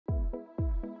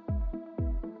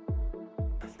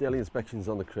daily inspections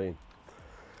on the crane.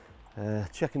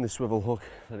 Checking the swivel hook,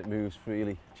 that it moves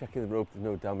freely. Checking the rope, there's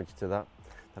no damage to that,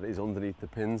 that it is underneath the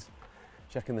pins.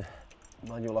 Checking the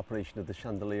manual operation of the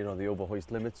chandelier or the overhoist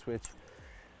limit switch.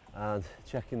 And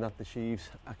checking that the sheaves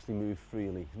actually move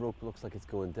freely. The rope looks like it's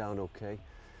going down okay.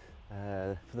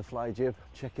 For the fly jib,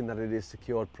 checking that it is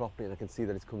secured properly, and I can see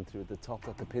that it's coming through at the top,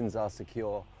 that the pins are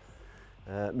secure.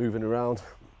 Moving around,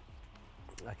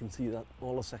 I can see that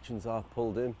all the sections are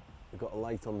pulled in. We've got a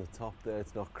light on the top there,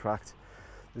 it's not cracked.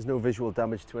 There's no visual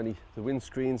damage to any of the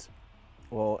windscreens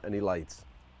or any lights.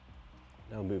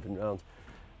 Now moving around,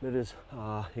 mirrors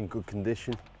are in good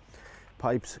condition.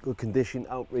 Pipes, good condition.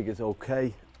 Outrigger is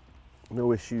okay.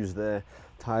 No issues there.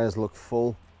 Tyres look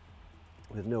full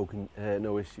with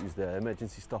no issues there.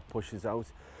 Emergency stop push is out.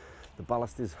 The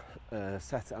ballast is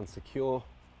set and secure.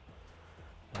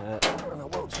 And I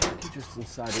will check it just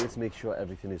inside here to make sure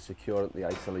everything is secure and the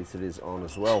isolator is on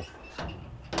as well.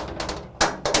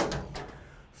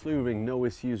 Slew ring, no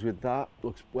issues with that.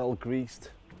 Looks well greased.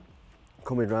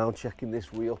 Coming round, checking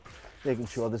this wheel, making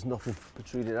sure there's nothing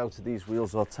protruding out of these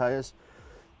wheels or tyres.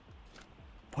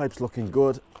 Pipe's looking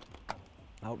good.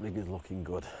 Outrigger's looking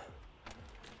good.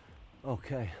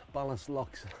 Okay, ballast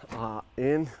locks are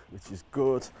in, which is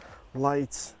good.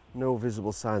 Lights, no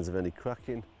visible signs of any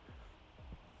cracking.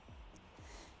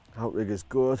 Outrigger's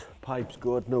good, pipe's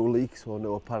good, no leaks or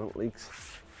no apparent leaks.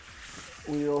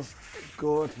 Wheels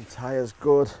good, and tyres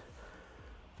good.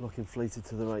 Look inflated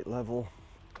to the right level.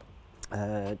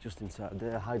 Just inside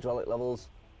there, hydraulic levels,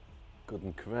 good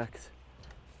and correct.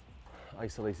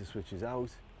 Isolator switch is out.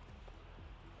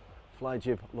 Fly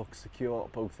jib looks secure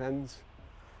at both ends.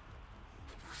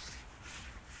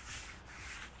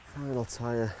 Final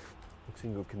tyre looks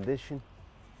in good condition.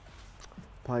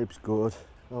 Pipe's good,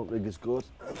 outrigger's good.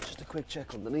 And just a quick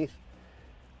check underneath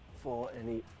for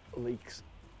any leaks.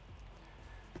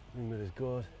 Limit is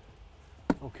good.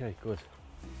 Okay, good.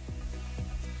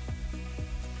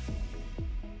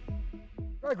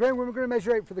 Right, Graham, we're going to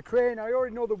measure out for the crane. I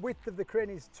already know the width of the crane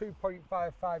is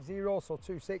 2.550, so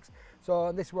 2.6.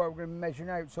 So this is what we're going to be measuring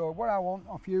out. So what I want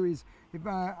off you is if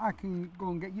I can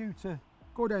go and get you to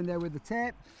go down there with the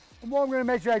tape. And what I'm going to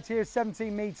measure out here is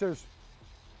 17 metres.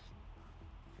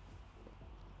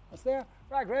 That's there.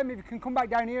 Right, Graham, if you can come back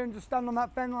down here and just stand on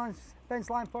that fence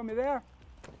line for me there.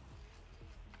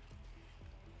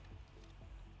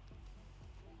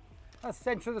 That's the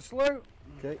centre of the slough.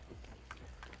 Okay.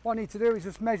 What I need to do is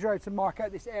just measure out and mark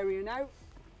out this area now.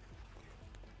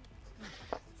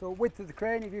 So width of the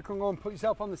crane, if you can go and put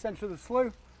yourself on the centre of the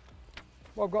slough.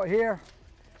 What I've got here,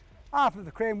 half of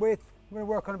the crane width, we're going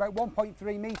to work on about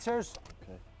 1.3 metres.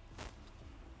 Okay.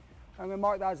 I'm going to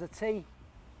mark that as a T,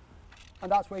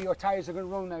 and that's where your tyres are going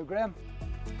to run now, Graham.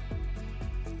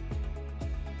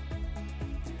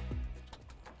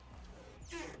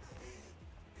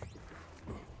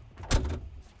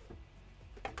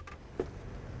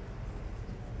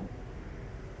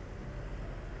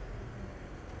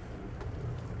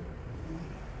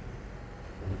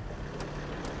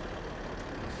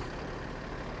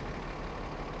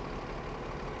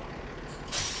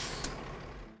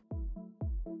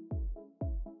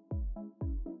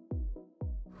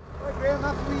 Right, Graham,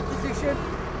 after your position,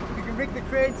 if you can rig the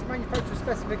crane to manufacturer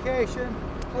specification,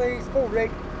 please, full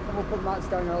rig, and we'll put the mats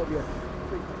down and help you.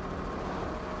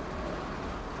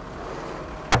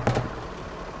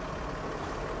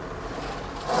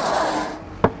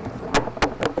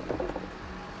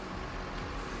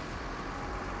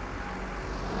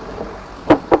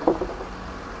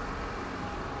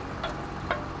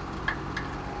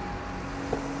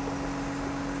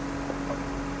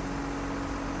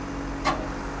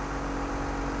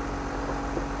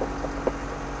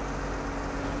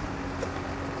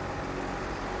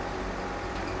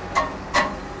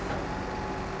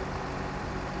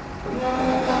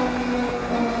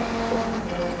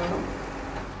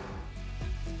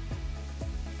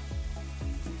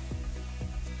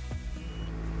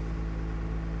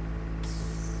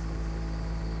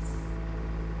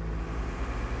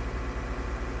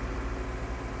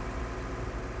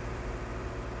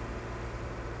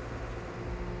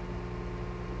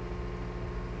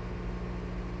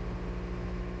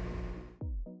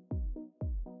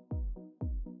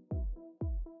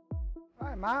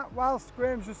 Right, Matt, whilst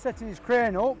Graham's just setting his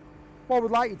crane up, what I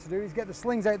would like you to do is get the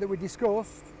slings out that we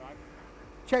discussed,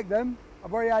 check them.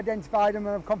 I've already identified them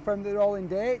and I've confirmed that they're all in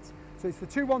date. So it's the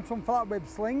 2 1-ton flat web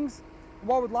slings. And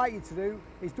what I would like you to do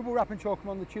is double wrap and choke them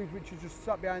on the tubes which are just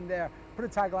sat behind there. Put a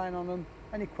tagline on them.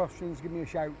 Any questions, give me a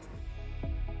shout.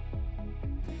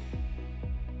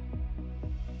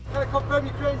 Can I confirm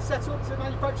your crane's set up to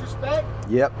manufacturer spec?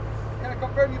 Yep. Can I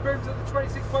confirm your booms at the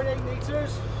 26.8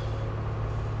 metres?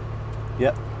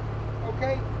 Yep.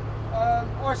 Okay.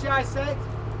 RCI set?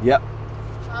 Yep.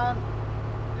 And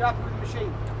you're happy with the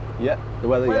machine? Yep. The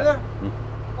weather, Weather?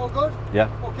 yeah. All good? Yeah.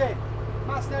 Okay.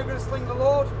 Matt's now going to sling the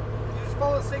load. You just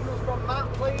follow the signals from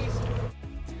Matt, please.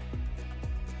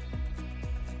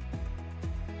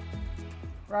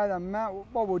 Right then, Matt,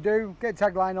 what we'll do, get the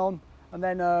tagline on, and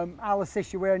then I'll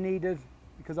assist you where needed,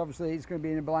 because obviously it's going to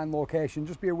be in a blind location.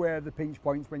 Just be aware of the pinch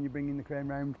points when you're bringing the crane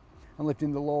round and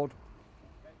lifting the load.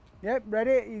 Yep,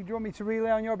 ready? Do you want me to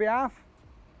relay on your behalf?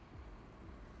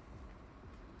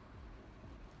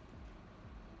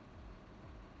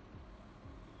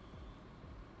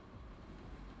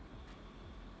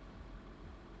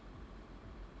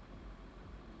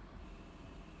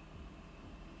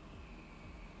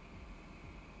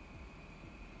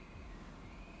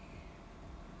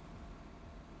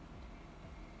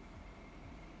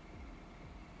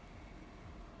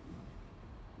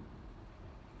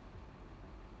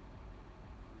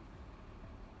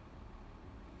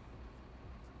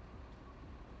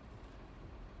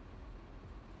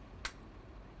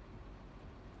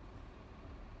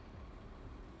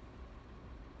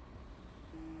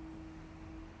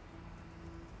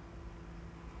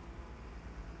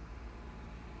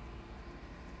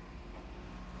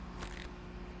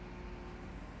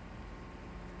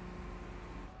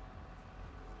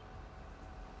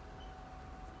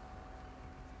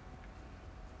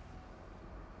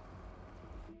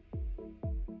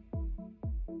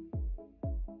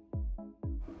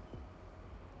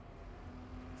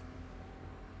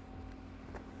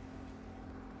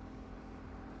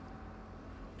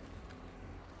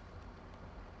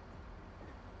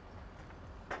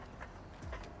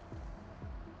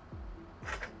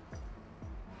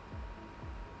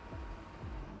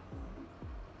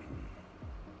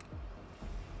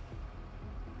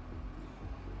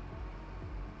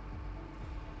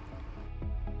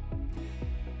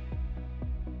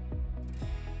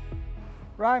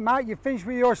 Right, Matt, you've finished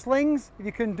with your slings. If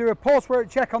you can do a post-work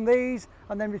check on these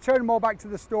and then return them all back to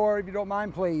the store if you don't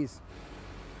mind, please.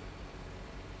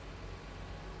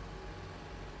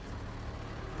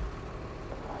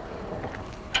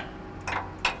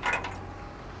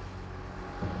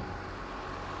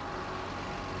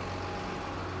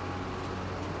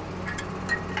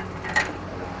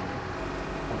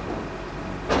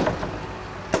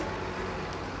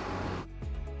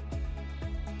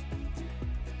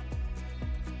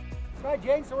 Right,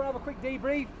 Jane, so we'll have a quick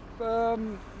debrief.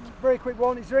 Very quick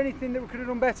one. Is there anything that we could have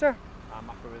done better? I'm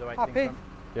happy with the way Happy? things went.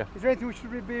 Yeah. Is there anything we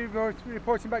should be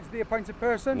reporting back to the appointed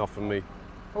person? Not from me.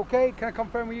 Okay, can I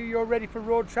confirm with you you're ready for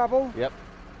road travel? Yep.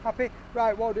 Happy?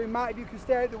 Right, what I'll do, Matt, if you can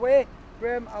stay out of the way,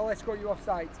 Graham, I'll escort you off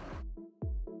site.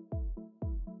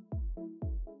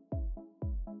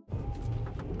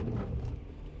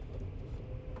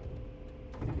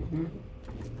 Mm-hmm.